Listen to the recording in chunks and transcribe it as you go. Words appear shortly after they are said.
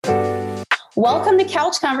Welcome to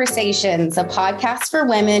Couch Conversations, a podcast for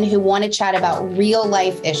women who want to chat about real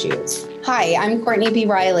life issues. Hi, I'm Courtney B.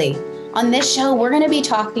 Riley. On this show, we're going to be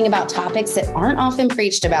talking about topics that aren't often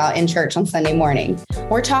preached about in church on Sunday morning.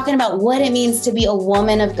 We're talking about what it means to be a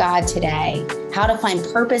woman of God today, how to find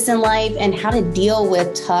purpose in life, and how to deal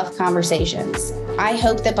with tough conversations. I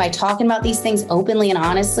hope that by talking about these things openly and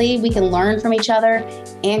honestly, we can learn from each other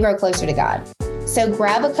and grow closer to God. So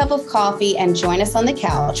grab a cup of coffee and join us on the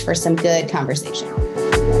couch for some good conversation.